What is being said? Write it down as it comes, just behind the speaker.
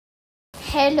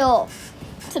Hello.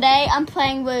 Today I'm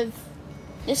playing with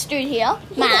this dude here,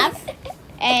 Mav,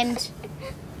 and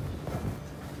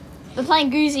we're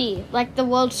playing Guzy, like the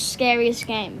world's scariest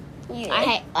game.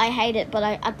 Yeah. I hate it, but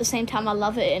at the same time I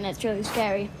love it, and it's really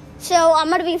scary. So I'm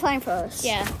gonna be playing first.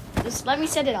 Yeah. Just let me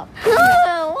set it up.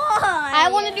 Why? I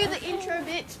want to do the intro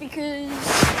bits because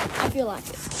I feel like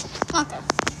it. Okay.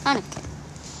 I don't care.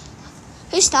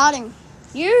 Who's starting?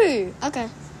 You. Okay.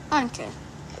 I don't care.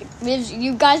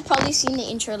 You guys probably seen the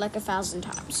intro like 1,000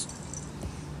 times.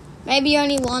 Maybe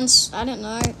only once. I don't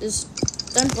know. Just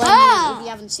don't blame me if you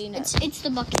haven't seen it. It's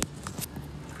the bucket.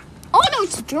 Oh no,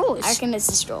 it's the drawers. I reckon it's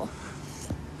the straw.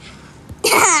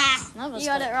 You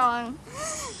got it wrong.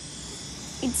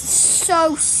 It's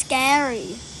so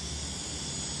scary.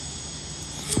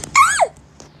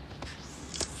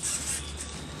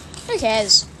 Who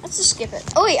cares? Let's just skip it.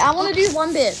 Oh wait, I want to do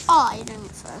one bit. Oh, you're doing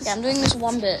it first. Yeah, I'm doing this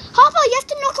one bit. Harper, you have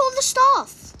to knock all the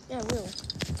stuff. Yeah, I will.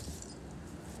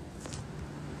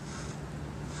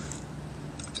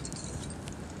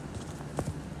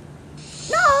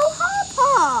 No,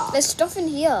 Harper. There's stuff in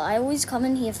here. I always come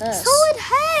in here first. Solid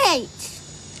hate.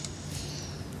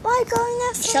 Why going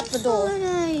there first? Shut the door. Solid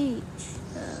hate.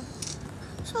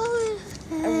 Solid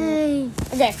hate.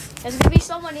 Okay, there's gonna be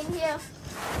someone in here.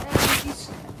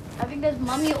 I think there's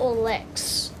Mummy or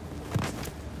Lex.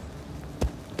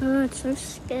 Oh, it's so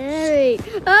scary.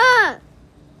 Ah!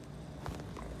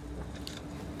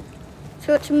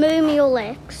 So it's Moomy or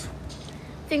Lex?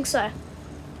 Think so.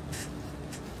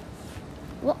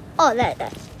 What? Oh, there.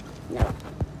 No.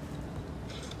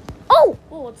 Oh!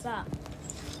 Oh, what's that?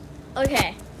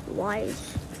 Okay.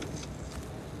 Wise.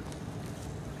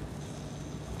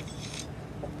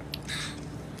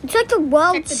 It's like the Check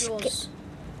world's... the drawers.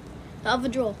 The other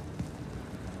drawer.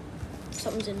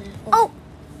 Something's in there. Oh!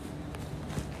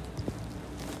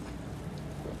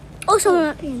 Oh, someone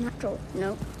might be in that drawer.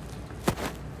 No.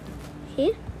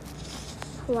 Here?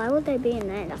 Why would they be in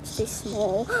there? That's this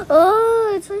small.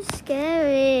 Oh, it's so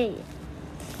scary.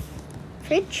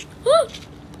 Fridge? Oh,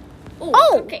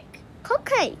 cupcake.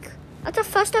 Cupcake. That's our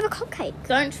first ever cupcake.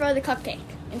 Don't throw the cupcake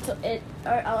until it.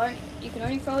 You can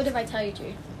only throw it if I tell you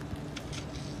to.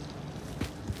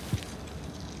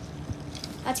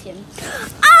 That's him.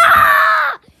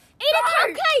 Ah! Eat a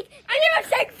No! cupcake! I never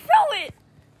said throw it.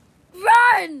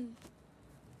 Run!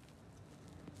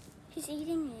 He's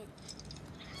eating it.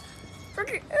 Get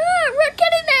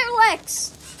in there,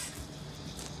 Lex.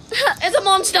 It's a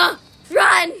monster.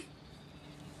 Run!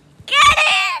 Get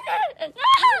in!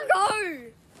 Go!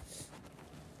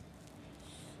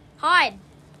 Hide.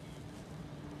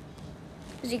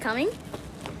 Is he coming?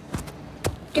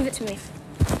 Give it to me.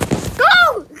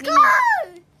 Go! Go!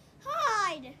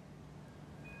 Hide!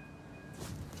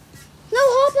 No,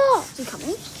 Harper! Is he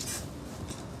coming?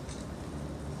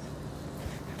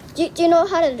 Do you know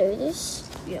how to do this?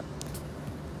 Yeah.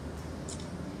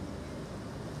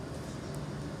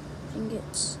 I think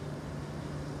it's...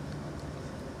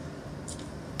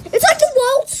 It's like the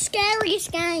world's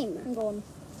scariest game. I'm going.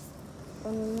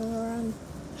 Run.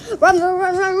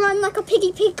 Run like a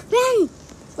piggy pig Ben.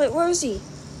 Wait, where is he?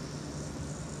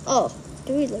 Oh,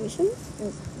 do we lose him?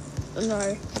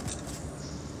 No.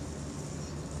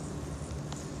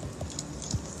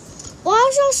 Why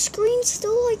is our screen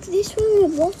still like this when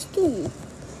we've lost him?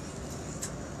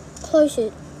 Close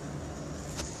it.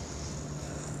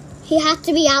 He had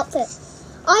to be out there.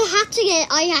 I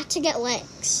had to get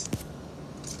Lex.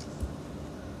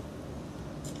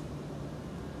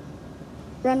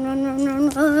 Run.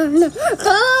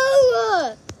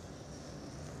 Go!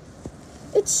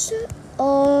 It's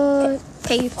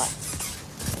Okay, you fight.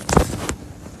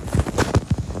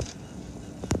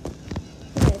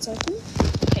 okay, it's open.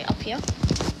 Okay, up here.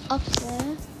 Up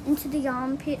there. Into the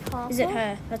armpit, Harper. Is it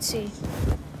her? Let's see.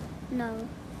 No.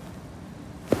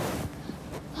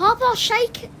 Harper,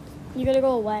 shake it. You gotta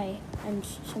go away, and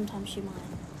sometimes she might.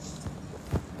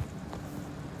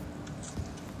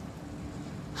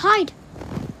 Hide.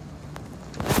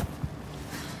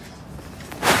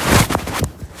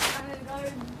 I'm gonna go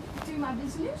do my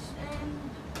business and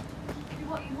do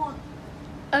what you want.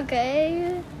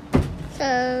 Okay.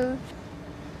 So,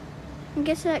 I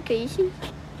guess that Guzy.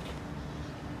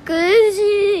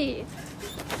 Guzy!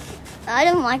 I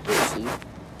don't like Guzy.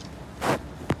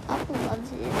 Papa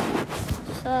loves it.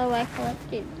 So I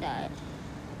collected that.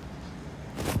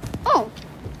 Oh!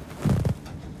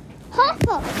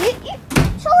 Papa!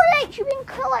 So late you've been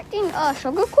collecting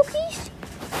sugar cookies?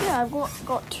 Yeah, I've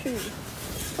got 2.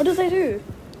 What do they do?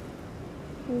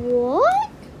 What?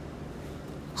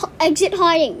 Exit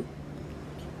hiding.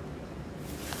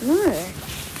 No.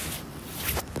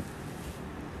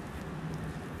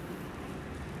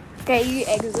 Okay, you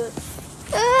exit.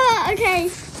 Okay.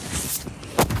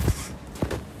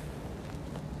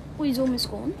 Oh, he's almost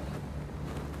gone.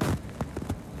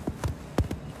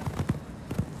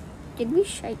 Did we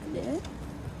shake there?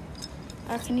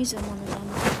 I reckon he's in one of them.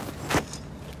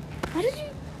 How did you?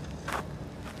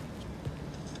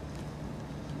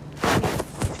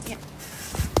 Yeah.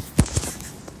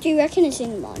 Do you reckon it's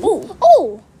in one? Oh.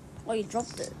 Oh! Oh, you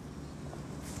dropped it.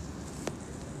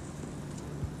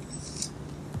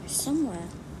 Somewhere.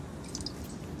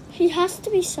 He has to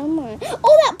be somewhere.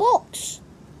 Oh, that box!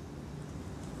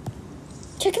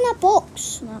 Check in that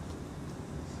box. No.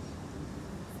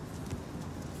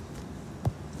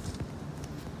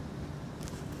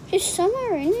 He's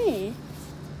somewhere in here.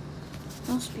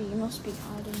 You must be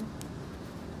hiding.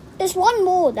 There's one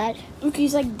more that Look,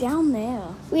 he's like down there.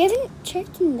 we haven't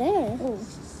checked in there. Oh.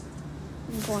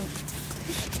 Good point.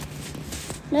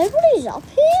 Nobody's up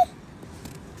here?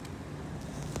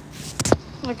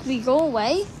 Like, we go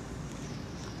away.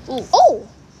 Oh. Oh!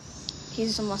 He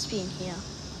must be in here.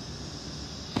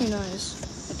 Who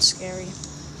knows? It's scary.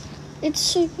 It's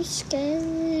super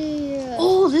scary.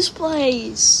 Oh, this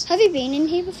place. Have you been in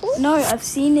here before? No, I've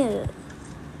seen it.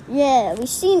 Yeah, we've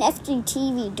seen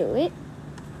FGTV do it.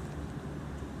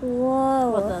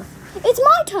 Whoa. What the? It's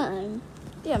my time.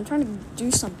 Yeah, I'm trying to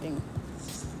do something.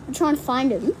 I'm trying to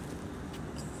find him.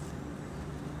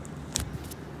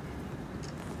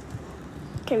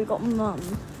 Okay, we got Mum.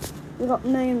 We got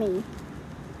Moomy.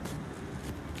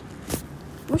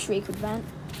 Wish we could vent.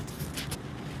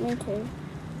 Me too.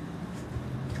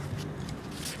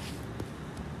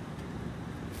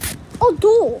 Oh,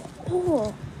 door.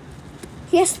 Oh.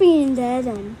 He has to be in there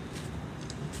then.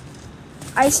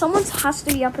 Someone has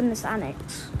to be up in this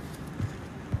annex.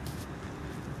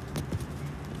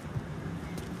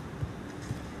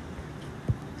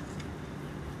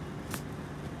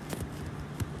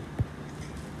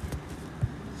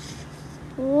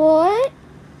 What?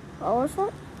 What was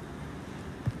that?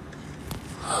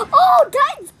 Oh,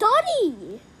 that's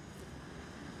Dottie.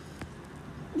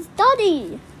 It's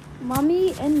Dottie.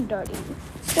 Mummy and Daddy.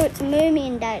 So it's Moomy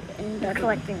and Dad and They're Dottie.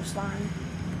 collecting slime.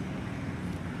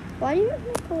 Why do you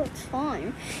call it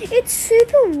slime? It's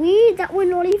super weird that we're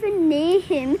not even near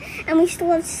him and we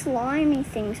still have slimy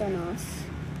things on us.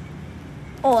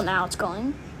 Oh, now it's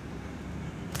going.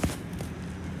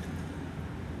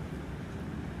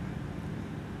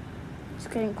 It's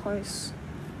getting close.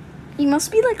 He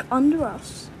must be like under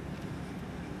us.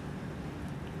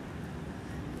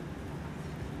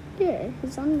 Yeah,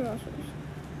 he's under us.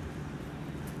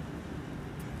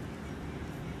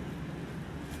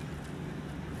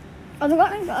 I'm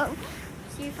gonna go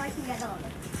see if I can get on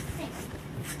it.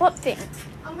 What thing?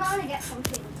 I'm gonna get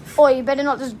something. Oh, you better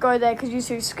not just go there because you're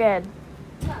too scared.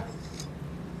 No.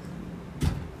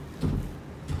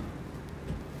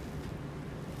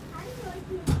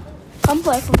 Come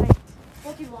play for me.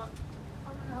 What do you want?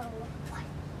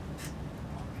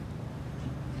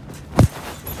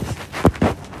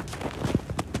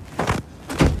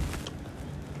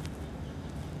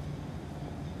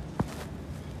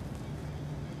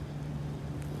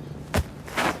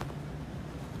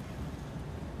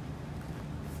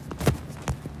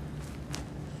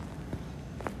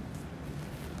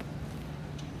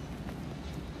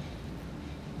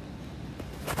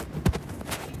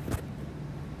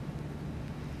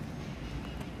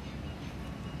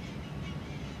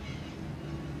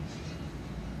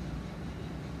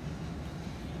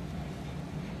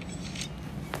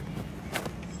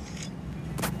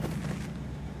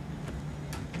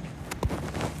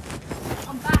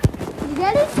 I'm back. You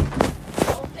get it?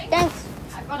 Thanks.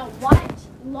 I got a white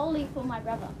lolly for my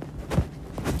brother.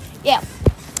 Yeah,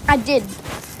 I did.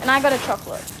 And I got a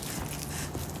chocolate.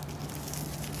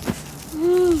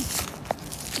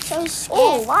 So scared.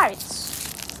 Oh,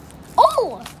 lights.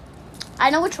 Oh! I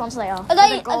know which ones they are. Are They're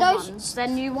they- the gold are those- ones. They're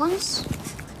new ones.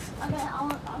 I'm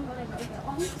gonna go get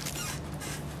one.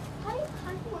 How do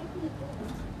you open the door?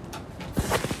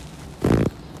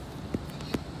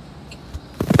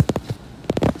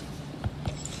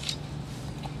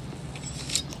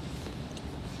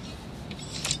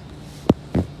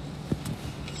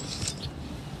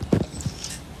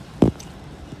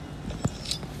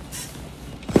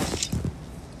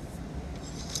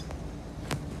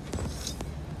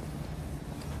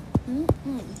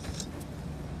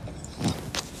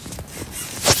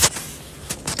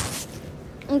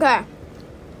 Okay.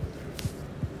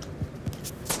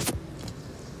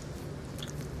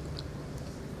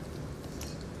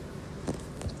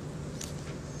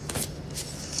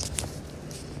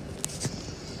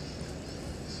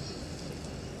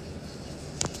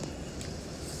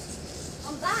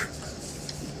 I'm back.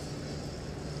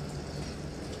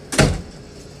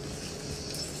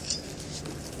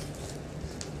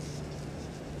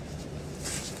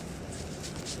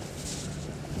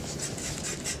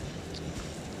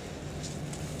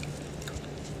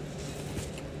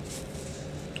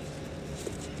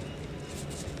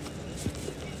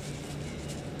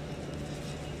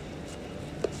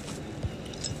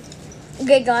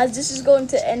 Okay, guys, this is going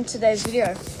to end today's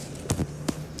video.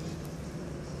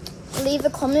 Leave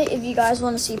a comment if you guys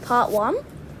want to see part 1.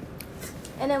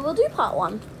 And then we'll do part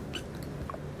 1.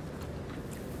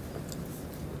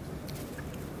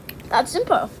 That's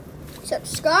simple.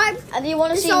 Subscribe. And if you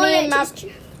want to see me and Mav,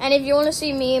 and if you want to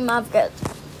see me and Mav get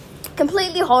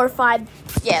completely horrified,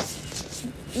 yeah,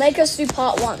 make us do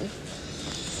part 1.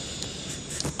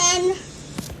 And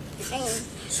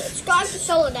subscribe to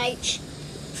Solid H.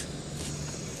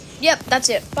 Yep, that's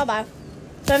it. Bye bye.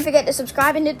 Don't forget to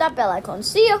subscribe and hit that bell icon.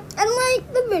 See ya. And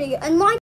like the video and like.